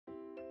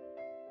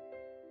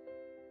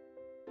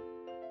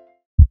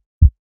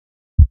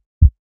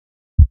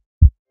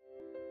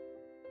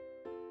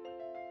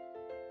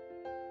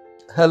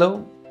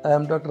Hello, I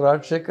am Dr.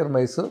 Rajasekhar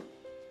M,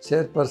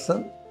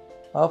 Chairperson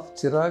of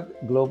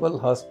Chirag Global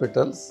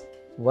Hospitals,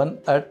 one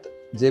at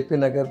JP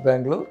Nagar,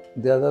 Bangalore,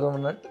 the other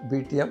one at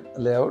BTM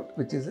layout,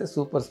 which is a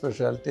super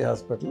specialty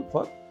hospital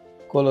for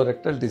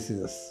colorectal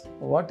diseases.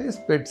 What is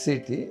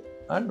PET-CT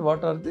and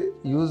what are the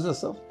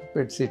uses of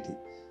PET-CT?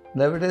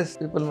 Nowadays,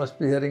 people must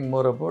be hearing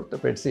more about the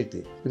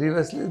PET-CT.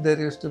 Previously, there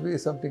used to be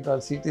something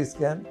called CT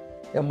scan,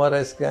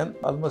 MRI scan,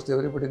 almost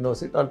everybody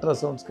knows it,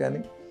 ultrasound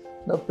scanning.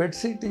 Now,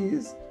 PET-CT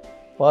is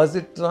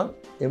Positron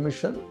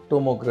Emission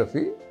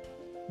Tomography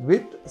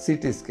with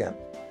CT scan.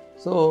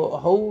 So,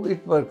 how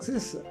it works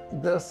is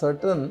there are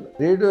certain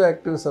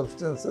radioactive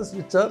substances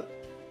which are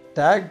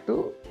tagged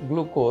to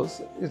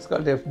glucose. It's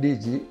called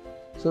FDG.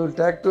 So, we'll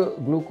tag to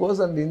glucose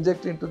and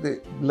inject into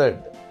the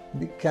blood.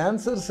 The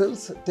cancer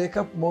cells take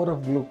up more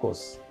of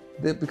glucose.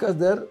 Because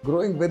they are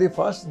growing very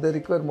fast, they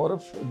require more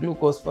of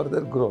glucose for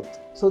their growth.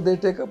 So they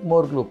take up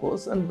more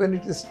glucose, and when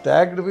it is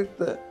tagged with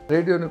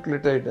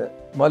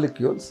radionucleotide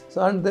molecules,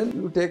 so and then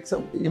you take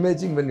some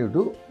imaging when you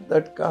do,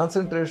 that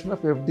concentration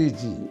of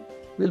FDG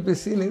will be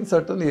seen in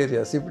certain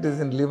areas. If it is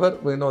in liver,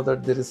 we know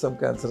that there is some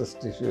cancerous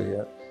tissue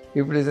here.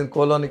 If it is in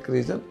colonic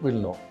region, we'll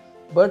know.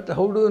 But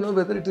how do you know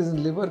whether it is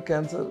in liver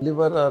cancer,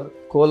 liver or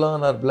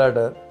colon or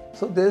bladder?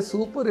 So they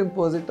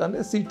superimpose it on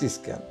a CT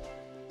scan.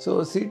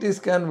 So CT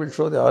scan will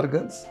show the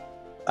organs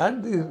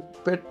and the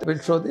PET will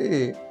show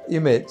the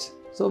image.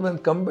 So when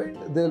combined,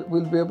 they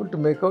will be able to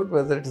make out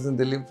whether it is in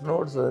the lymph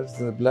nodes, whether it is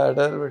in the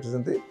bladder, whether it is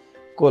in the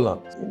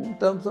colon. In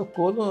terms of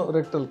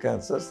colorectal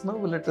cancers, now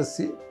let us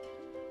see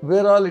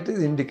where all it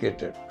is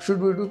indicated.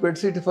 Should we do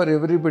PET-CT for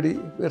everybody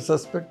who are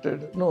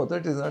suspected? No,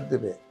 that is not the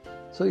way.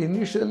 So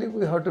initially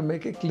we have to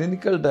make a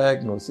clinical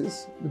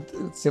diagnosis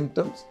with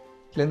symptoms,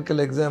 clinical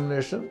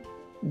examination,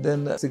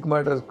 then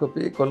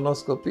sigmoidoscopy,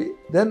 colonoscopy.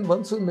 Then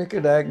once we make a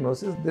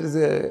diagnosis, there is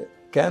a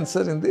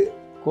cancer in the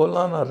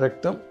colon or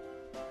rectum,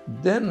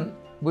 then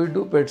we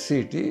do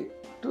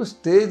PET-CT to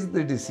stage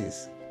the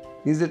disease.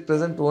 Is it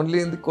present only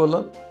in the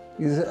colon?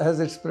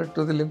 Has it spread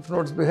to the lymph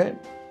nodes behind?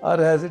 Or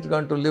has it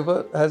gone to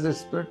liver? Has it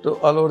spread to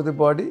all over the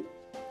body?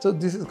 So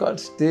this is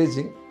called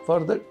staging. For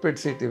that,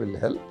 PET-CT will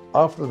help.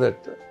 After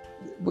that,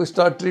 we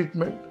start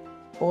treatment.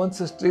 Once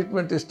this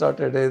treatment is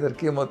started, either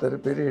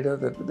chemotherapy,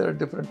 radiotherapy, there are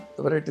different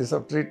varieties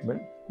of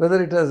treatment.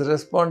 Whether it has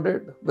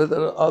responded,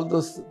 whether all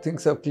those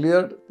things have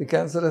cleared, the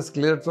cancer has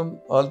cleared from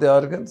all the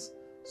organs.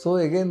 So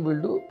again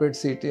we'll do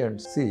PET-CT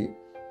and see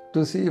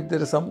if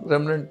there is some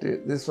remnant.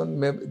 This one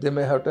they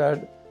may have to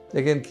add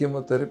again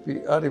chemotherapy,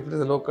 or if it is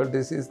a local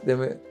disease, they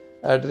may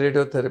add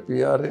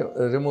radiotherapy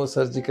or remove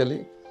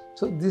surgically.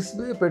 So this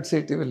way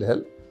PET-CT will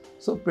help.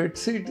 So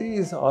PET-CT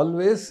is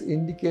always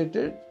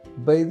indicated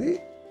by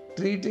the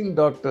treating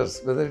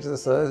doctors, whether it is a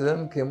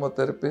surgeon,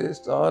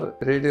 chemotherapist or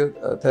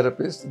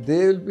radiotherapist.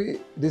 They will be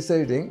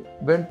deciding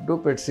when to do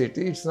PET-CT.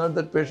 It's not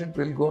that patient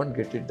will go and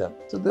get it done.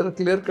 So there are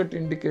clear-cut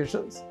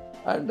indications,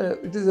 and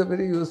it is a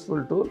very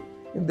useful tool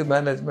in the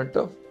management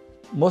of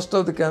most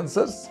of the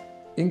cancers,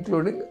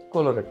 including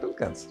colorectal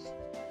cancer.